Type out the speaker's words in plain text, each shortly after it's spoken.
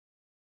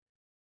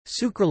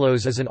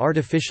Sucralose is an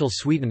artificial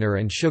sweetener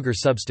and sugar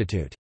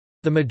substitute.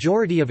 The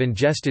majority of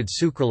ingested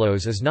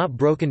sucralose is not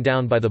broken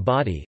down by the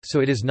body, so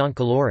it is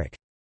non-caloric.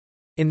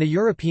 In the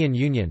European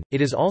Union, it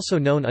is also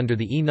known under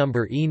the E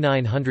number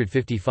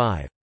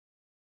E955.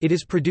 It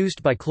is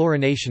produced by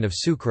chlorination of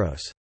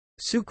sucrose.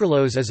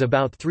 Sucralose is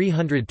about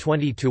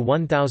 320 to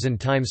 1000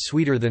 times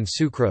sweeter than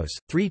sucrose,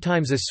 3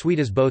 times as sweet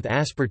as both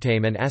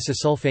aspartame and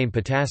acesulfame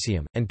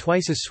potassium, and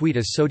twice as sweet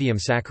as sodium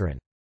saccharin.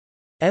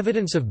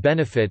 Evidence of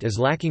benefit is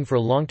lacking for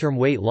long-term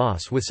weight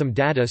loss with some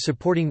data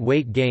supporting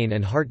weight gain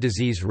and heart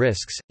disease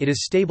risks. It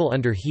is stable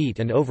under heat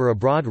and over a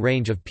broad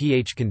range of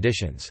pH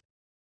conditions.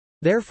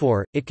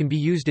 Therefore, it can be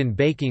used in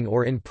baking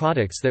or in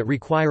products that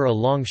require a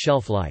long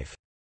shelf life.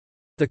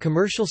 The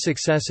commercial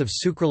success of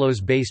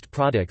sucralose-based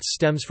products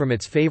stems from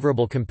its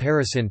favorable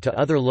comparison to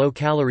other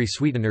low-calorie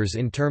sweeteners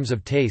in terms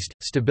of taste,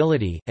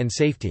 stability, and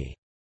safety.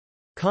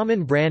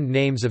 Common brand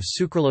names of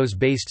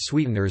sucralose-based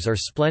sweeteners are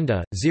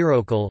Splenda,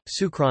 Xerocal,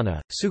 Sucrana,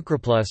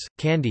 Sucraplus,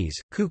 Candies,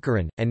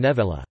 Cucarin, and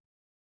Nevela.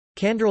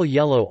 Canderel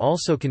Yellow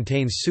also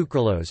contains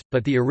sucralose,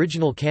 but the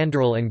original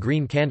Canderel and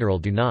Green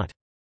Canderel do not.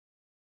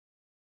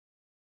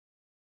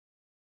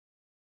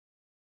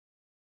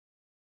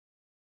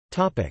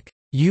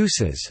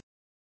 Uses.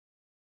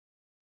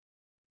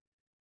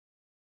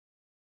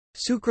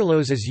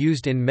 Sucralose is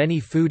used in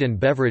many food and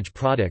beverage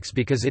products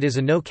because it is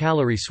a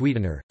no-calorie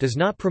sweetener, does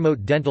not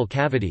promote dental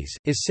cavities,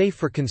 is safe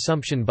for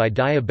consumption by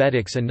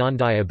diabetics and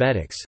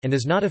non-diabetics, and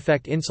does not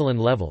affect insulin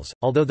levels,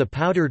 although the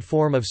powdered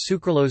form of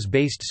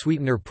sucralose-based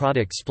sweetener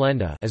product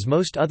Splenda, as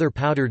most other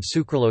powdered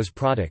sucralose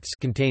products,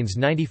 contains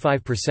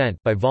 95%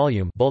 by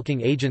volume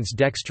bulking agents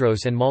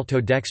dextrose and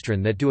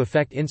maltodextrin that do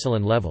affect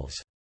insulin levels.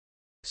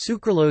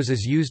 Sucralose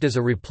is used as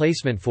a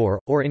replacement for,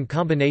 or in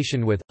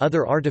combination with,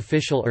 other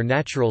artificial or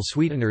natural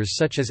sweeteners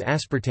such as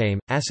aspartame,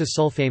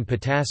 acesulfame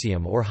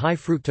potassium or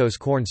high-fructose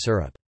corn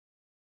syrup.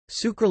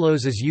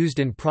 Sucralose is used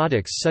in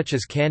products such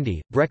as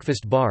candy,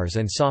 breakfast bars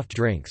and soft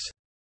drinks.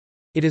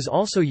 It is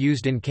also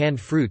used in canned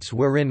fruits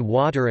wherein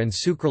water and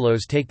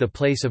sucralose take the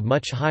place of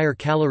much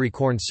higher-calorie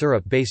corn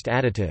syrup-based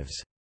additives.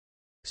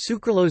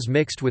 Sucralose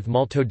mixed with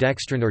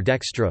maltodextrin or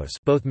dextrose,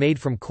 both made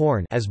from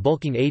corn, as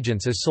bulking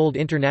agents is sold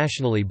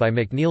internationally by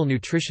McNeil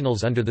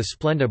Nutritionals under the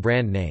Splenda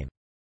brand name.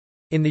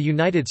 In the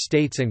United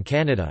States and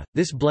Canada,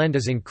 this blend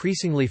is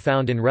increasingly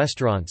found in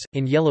restaurants,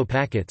 in yellow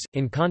packets,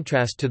 in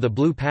contrast to the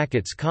blue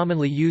packets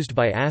commonly used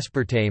by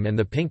aspartame and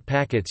the pink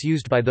packets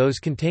used by those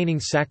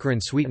containing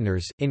saccharin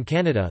sweeteners. In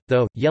Canada,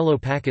 though, yellow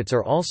packets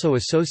are also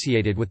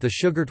associated with the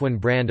Sugartwin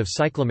brand of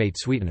cyclamate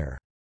sweetener.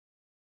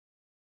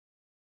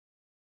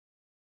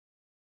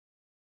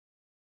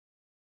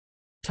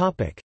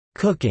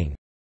 Cooking.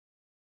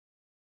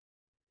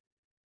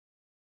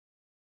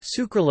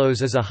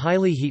 Sucralose is a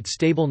highly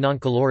heat-stable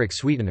non-caloric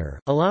sweetener,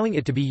 allowing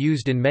it to be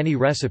used in many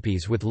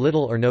recipes with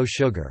little or no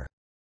sugar.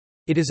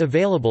 It is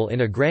available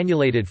in a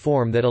granulated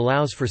form that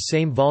allows for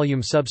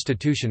same-volume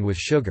substitution with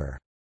sugar.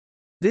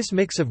 This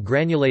mix of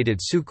granulated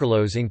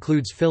sucralose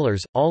includes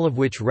fillers, all of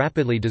which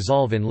rapidly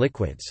dissolve in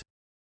liquids.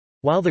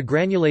 While the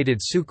granulated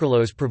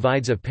sucralose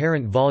provides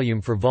apparent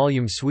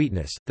volume-for-volume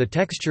sweetness, the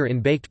texture in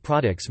baked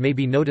products may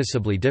be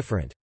noticeably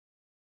different.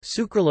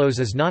 Sucralose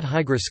is not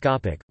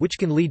hygroscopic, which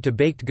can lead to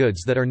baked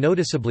goods that are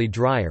noticeably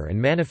drier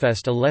and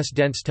manifest a less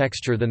dense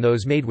texture than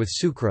those made with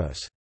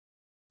sucrose.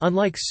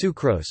 Unlike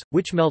sucrose,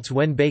 which melts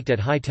when baked at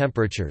high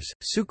temperatures,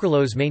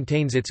 sucralose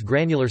maintains its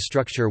granular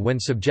structure when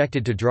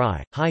subjected to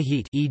dry, high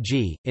heat,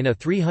 e.g., in a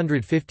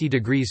 350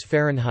 degrees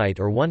Fahrenheit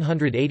or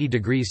 180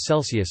 degrees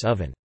Celsius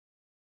oven.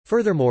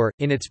 Furthermore,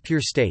 in its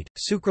pure state,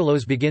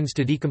 sucralose begins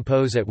to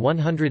decompose at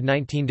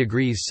 119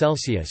 degrees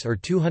Celsius or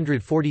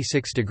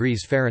 246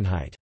 degrees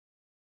Fahrenheit.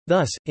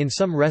 Thus, in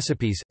some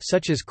recipes,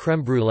 such as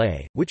crème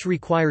brûlée, which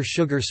require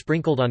sugar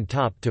sprinkled on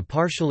top to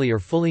partially or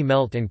fully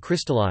melt and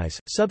crystallize,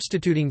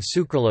 substituting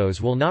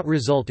sucralose will not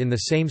result in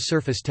the same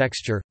surface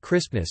texture,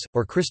 crispness,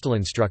 or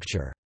crystalline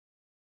structure.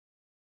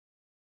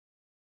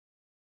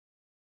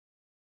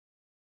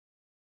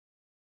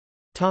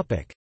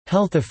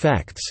 Health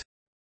effects.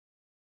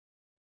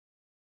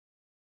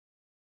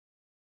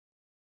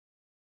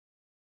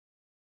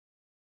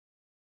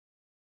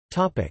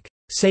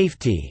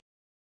 Safety.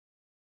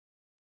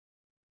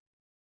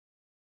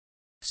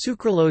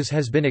 Sucralose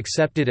has been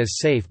accepted as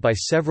safe by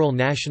several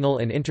national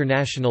and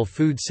international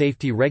food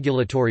safety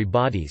regulatory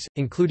bodies,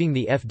 including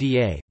the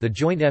FDA, the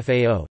joint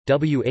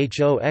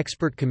FAO-WHO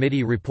Expert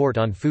Committee Report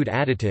on Food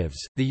Additives,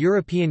 the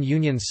European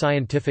Union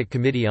Scientific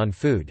Committee on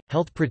Food,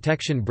 Health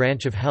Protection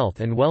Branch of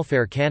Health and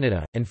Welfare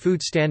Canada, and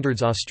Food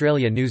Standards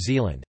Australia New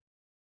Zealand.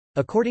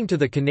 According to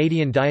the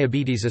Canadian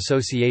Diabetes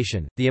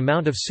Association, the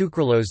amount of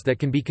sucralose that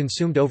can be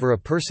consumed over a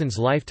person's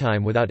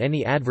lifetime without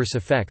any adverse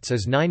effects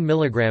is 9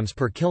 mg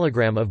per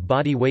kilogram of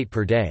body weight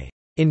per day.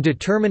 In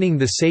determining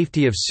the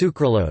safety of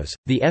sucralose,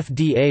 the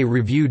FDA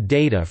reviewed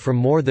data from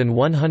more than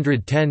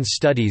 110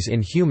 studies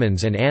in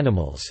humans and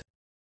animals.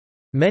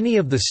 Many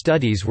of the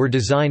studies were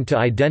designed to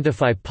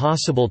identify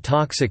possible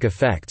toxic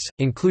effects,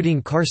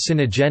 including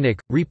carcinogenic,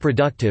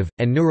 reproductive,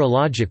 and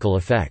neurological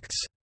effects.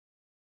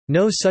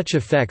 No such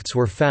effects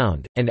were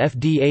found, and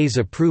FDA's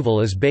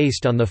approval is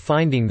based on the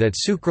finding that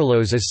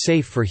sucralose is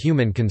safe for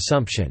human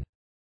consumption.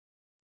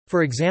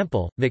 For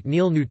example,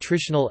 McNeil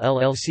Nutritional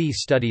LLC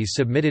studies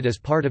submitted as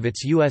part of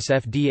its U.S.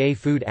 FDA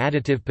Food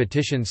Additive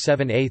Petition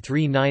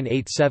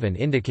 7A3987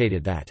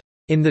 indicated that,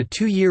 in the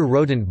 2-year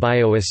rodent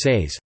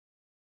bioassays,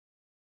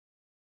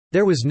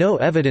 there was no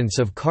evidence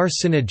of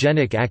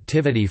carcinogenic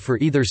activity for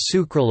either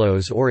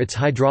sucralose or its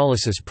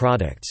hydrolysis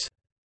products.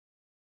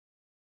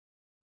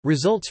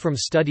 Results from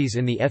studies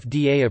in the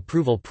FDA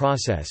approval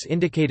process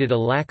indicated a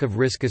lack of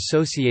risk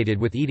associated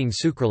with eating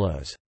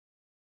sucralose.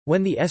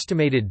 When the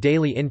estimated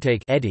daily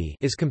intake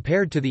is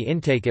compared to the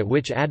intake at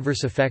which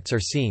adverse effects are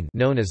seen,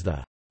 known as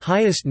the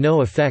highest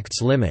no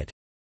effects limit,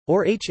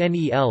 or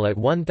HNEL, at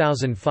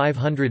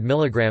 1,500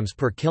 mg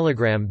per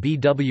kilogram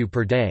BW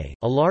per day,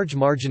 a large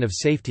margin of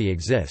safety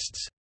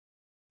exists.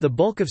 The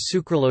bulk of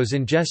sucralose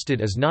ingested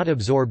is not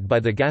absorbed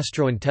by the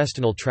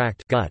gastrointestinal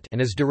tract gut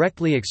and is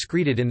directly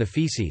excreted in the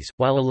feces,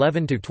 while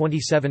 11 to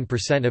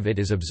 27% of it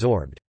is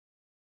absorbed.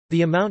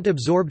 The amount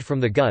absorbed from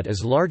the gut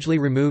is largely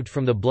removed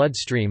from the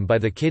bloodstream by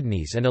the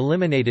kidneys and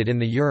eliminated in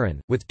the urine,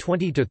 with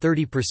 20 to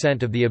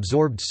 30% of the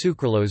absorbed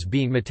sucralose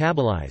being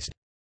metabolized.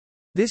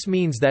 This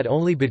means that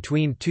only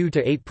between 2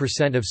 to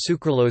 8% of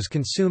sucralose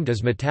consumed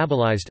is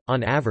metabolized,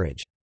 on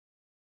average.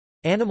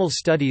 Animal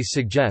studies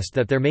suggest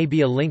that there may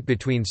be a link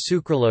between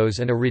sucralose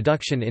and a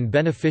reduction in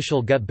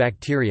beneficial gut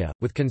bacteria,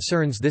 with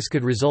concerns this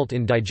could result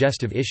in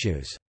digestive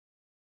issues.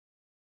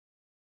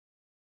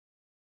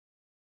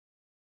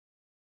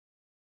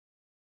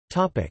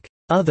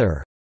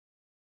 Other.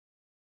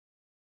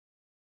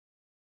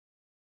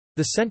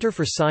 The Center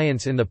for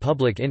Science in the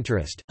Public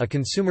Interest, a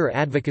consumer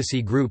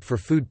advocacy group for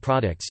food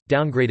products,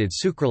 downgraded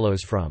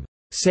sucralose from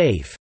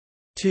safe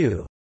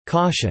to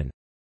caution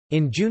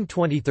in June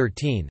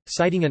 2013,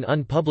 citing an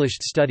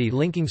unpublished study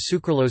linking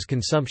sucralose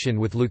consumption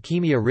with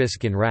leukemia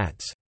risk in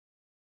rats.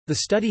 The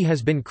study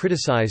has been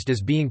criticized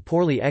as being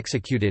poorly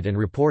executed and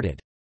reported.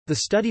 The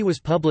study was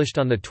published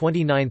on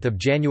 29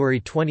 January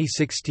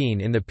 2016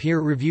 in the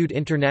peer-reviewed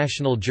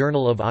International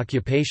Journal of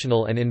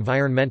Occupational and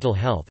Environmental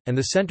Health, and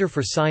the Center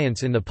for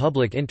Science in the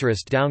Public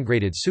Interest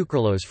downgraded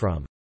sucralose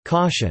from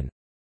caution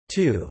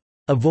to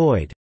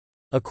avoid.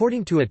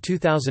 According to a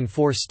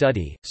 2004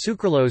 study,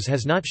 sucralose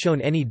has not shown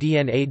any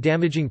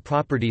DNA-damaging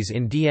properties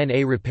in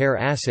DNA repair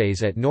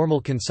assays at normal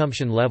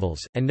consumption levels,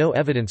 and no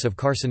evidence of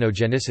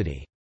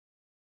carcinogenicity.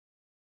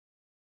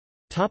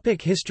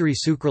 History.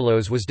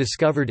 Sucralose was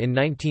discovered in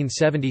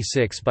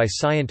 1976 by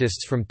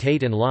scientists from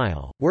Tate and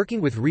Lyle,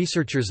 working with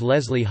researchers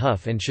Leslie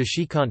Huff and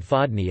Shashikant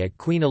Fadni at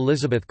Queen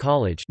Elizabeth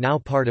College, now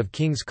part of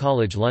King's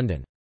College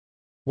London.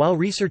 While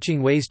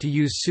researching ways to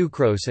use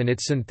sucrose and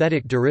its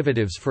synthetic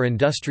derivatives for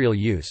industrial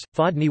use,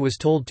 Fadni was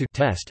told to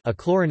test a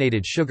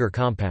chlorinated sugar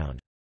compound.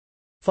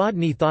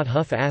 Fadni thought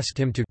Huff asked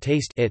him to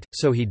taste it,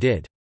 so he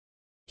did.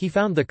 He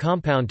found the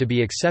compound to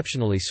be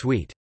exceptionally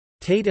sweet.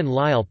 Tate and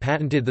Lyle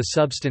patented the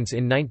substance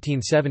in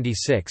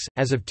 1976.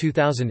 As of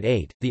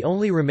 2008, the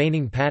only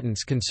remaining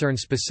patents concern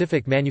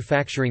specific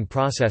manufacturing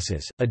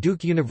processes. A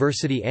Duke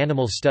University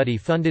animal study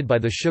funded by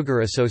the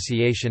Sugar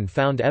Association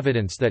found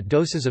evidence that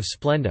doses of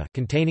Splenda,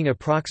 containing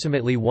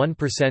approximately 1%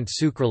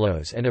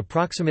 sucralose and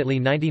approximately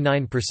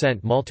 99%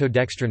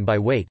 maltodextrin by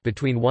weight,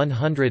 between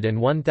 100 and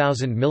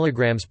 1000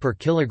 mg per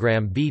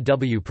kilogram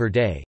BW per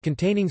day,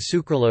 containing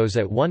sucralose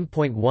at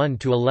 1.1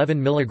 to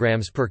 11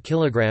 mg per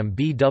kilogram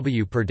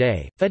BW per day,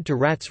 fed to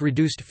rats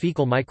reduced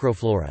fecal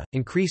microflora,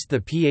 increased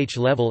the pH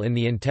level in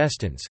the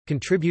intestines,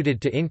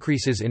 contributed to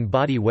increases in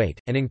body weight,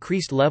 and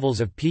increased levels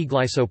of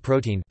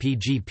P-glycoprotein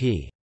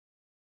 (PGP).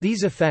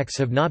 These effects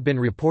have not been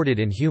reported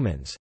in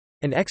humans.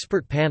 An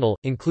expert panel,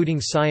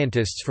 including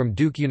scientists from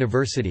Duke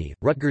University,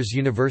 Rutgers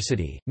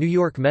University, New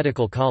York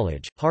Medical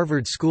College,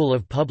 Harvard School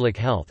of Public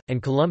Health,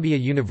 and Columbia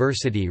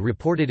University,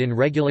 reported in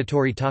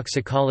Regulatory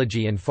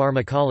Toxicology and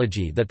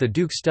Pharmacology that the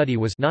Duke study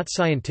was not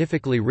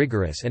scientifically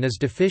rigorous and is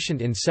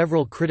deficient in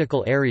several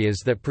critical areas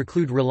that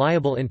preclude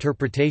reliable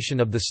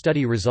interpretation of the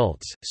study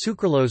results.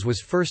 Sucralose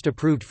was first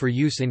approved for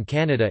use in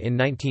Canada in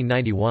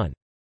 1991.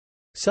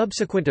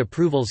 Subsequent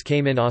approvals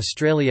came in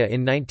Australia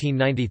in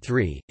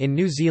 1993, in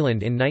New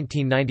Zealand in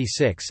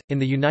 1996, in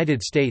the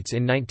United States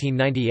in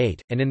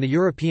 1998, and in the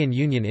European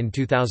Union in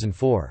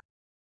 2004.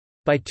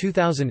 By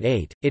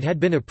 2008, it had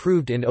been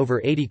approved in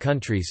over 80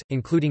 countries,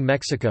 including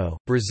Mexico,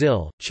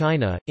 Brazil,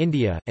 China,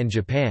 India, and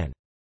Japan.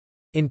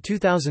 In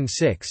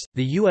 2006,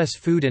 the U.S.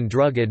 Food and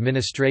Drug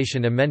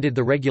Administration amended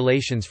the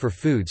regulations for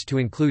foods to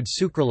include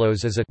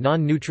sucralose as a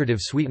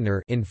non-nutritive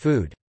sweetener in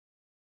food.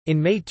 In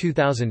May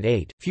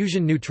 2008,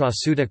 Fusion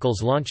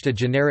Nutraceuticals launched a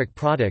generic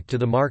product to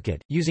the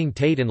market, using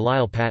Tate and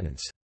Lyle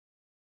patents.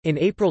 In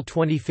April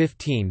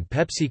 2015,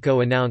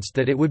 PepsiCo announced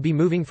that it would be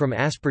moving from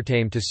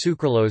aspartame to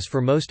sucralose for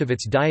most of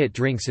its diet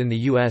drinks in the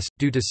U.S.,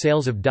 due to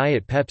sales of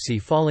Diet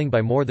Pepsi falling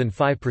by more than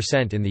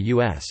 5% in the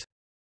U.S.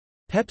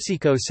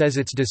 PepsiCo says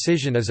its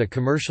decision is a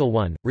commercial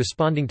one,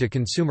 responding to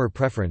consumer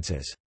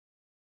preferences.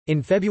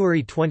 In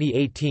February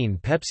 2018,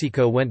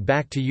 PepsiCo went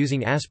back to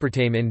using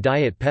aspartame in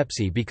Diet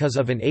Pepsi because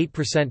of an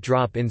 8%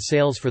 drop in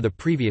sales for the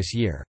previous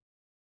year.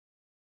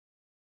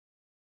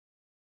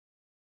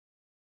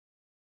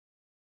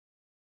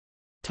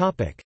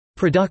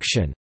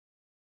 Production.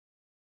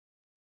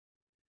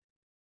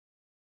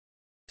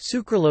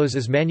 Sucralose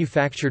is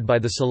manufactured by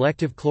the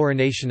selective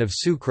chlorination of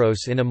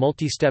sucrose in a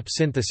multi-step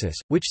synthesis,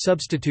 which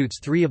substitutes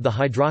 3 of the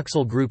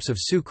hydroxyl groups of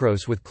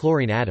sucrose with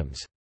chlorine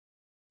atoms.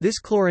 This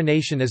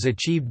chlorination is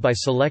achieved by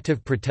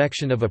selective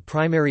protection of a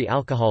primary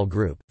alcohol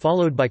group,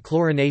 followed by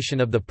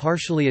chlorination of the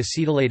partially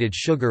acetylated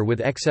sugar with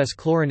excess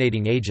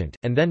chlorinating agent,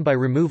 and then by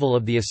removal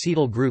of the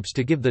acetyl groups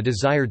to give the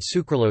desired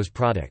sucralose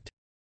product.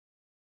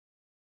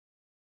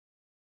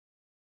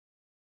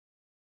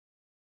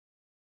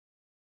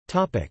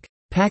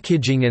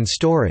 Packaging and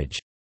storage.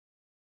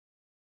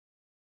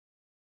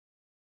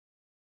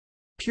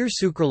 Pure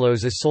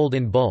sucralose is sold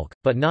in bulk,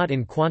 but not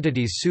in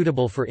quantities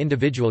suitable for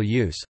individual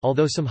use,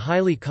 although some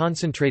highly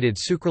concentrated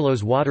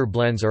sucralose water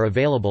blends are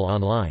available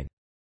online.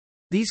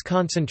 These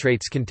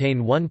concentrates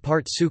contain 1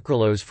 part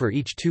sucralose for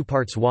each 2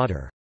 parts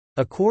water.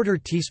 A quarter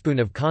teaspoon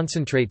of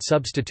concentrate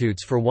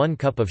substitutes for 1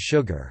 cup of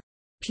sugar.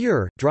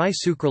 Pure, dry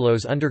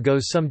sucralose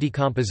undergoes some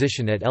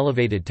decomposition at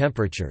elevated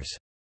temperatures.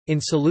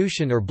 In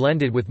solution or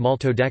blended with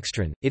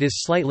maltodextrin, it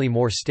is slightly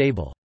more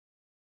stable.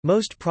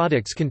 Most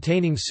products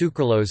containing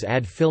sucralose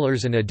add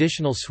fillers and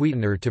additional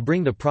sweetener to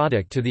bring the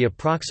product to the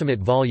approximate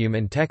volume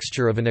and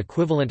texture of an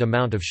equivalent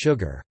amount of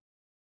sugar.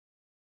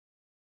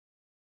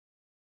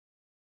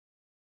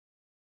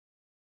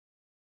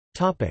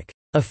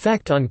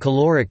 Effect on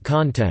caloric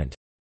content.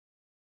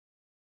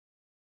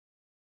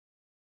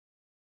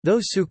 Though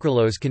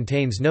sucralose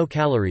contains no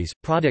calories,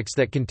 products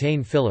that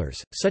contain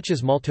fillers, such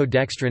as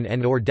maltodextrin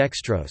and/or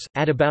dextrose,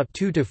 add about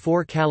 2 to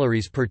 4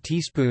 calories per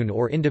teaspoon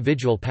or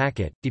individual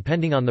packet,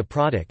 depending on the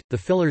product, the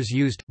fillers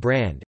used,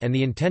 brand, and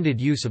the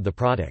intended use of the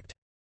product.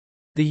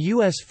 The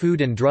U.S. Food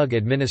and Drug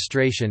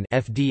Administration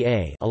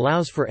 (FDA)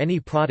 allows for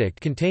any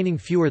product containing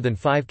fewer than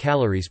 5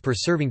 calories per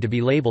serving to be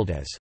labeled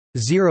as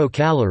 0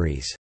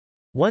 calories.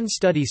 One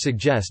study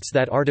suggests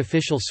that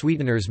artificial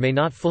sweeteners may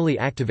not fully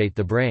activate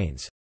the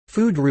brain's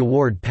food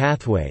reward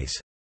pathways,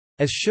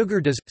 as sugar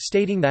does,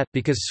 stating that,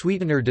 because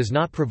sweetener does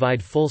not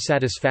provide full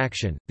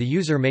satisfaction, the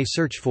user may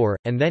search for,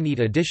 and then eat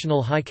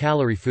additional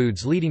high-calorie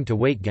foods leading to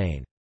weight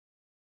gain.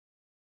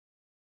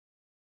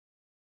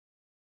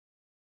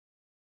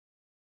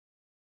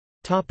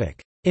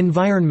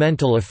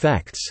 Environmental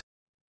effects.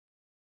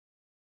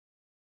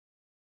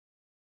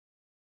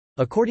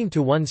 According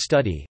to one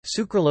study,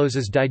 sucralose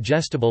is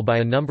digestible by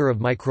a number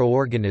of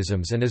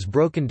microorganisms and is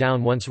broken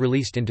down once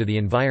released into the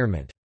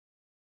environment.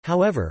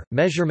 However,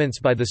 measurements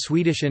by the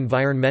Swedish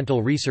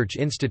Environmental Research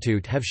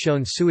Institute have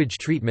shown sewage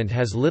treatment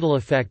has little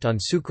effect on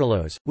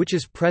sucralose, which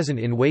is present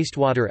in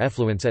wastewater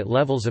effluents at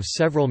levels of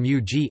several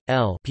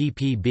μg/L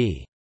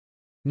ppb.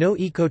 No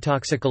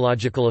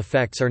ecotoxicological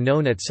effects are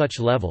known at such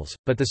levels,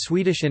 but the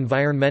Swedish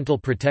Environmental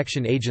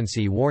Protection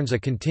Agency warns a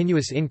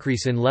continuous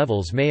increase in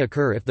levels may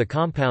occur if the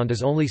compound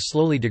is only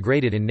slowly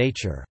degraded in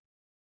nature.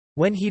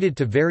 When heated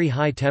to very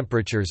high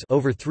temperatures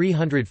over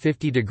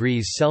 350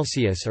 degrees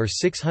Celsius or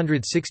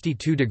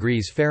 662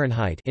 degrees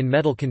Fahrenheit in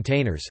metal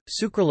containers,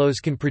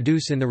 sucralose can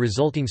produce in the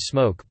resulting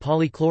smoke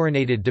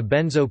polychlorinated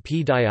dibenzo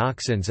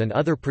p-dioxins and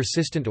other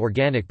persistent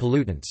organic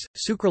pollutants.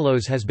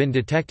 Sucralose has been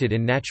detected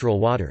in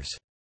natural waters.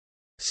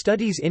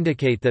 Studies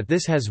indicate that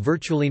this has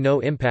virtually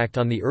no impact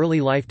on the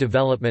early life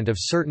development of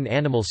certain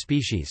animal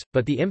species,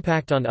 but the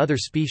impact on other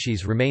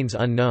species remains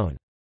unknown.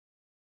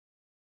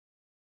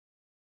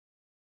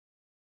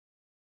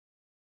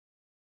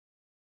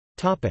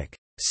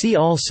 See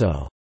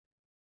also: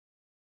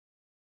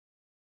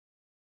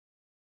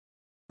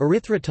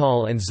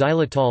 erythritol and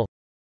xylitol,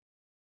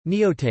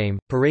 neotame,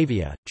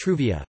 paravia,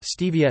 truvia,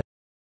 stevia,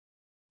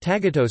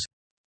 tagatose,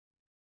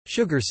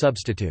 sugar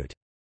substitute.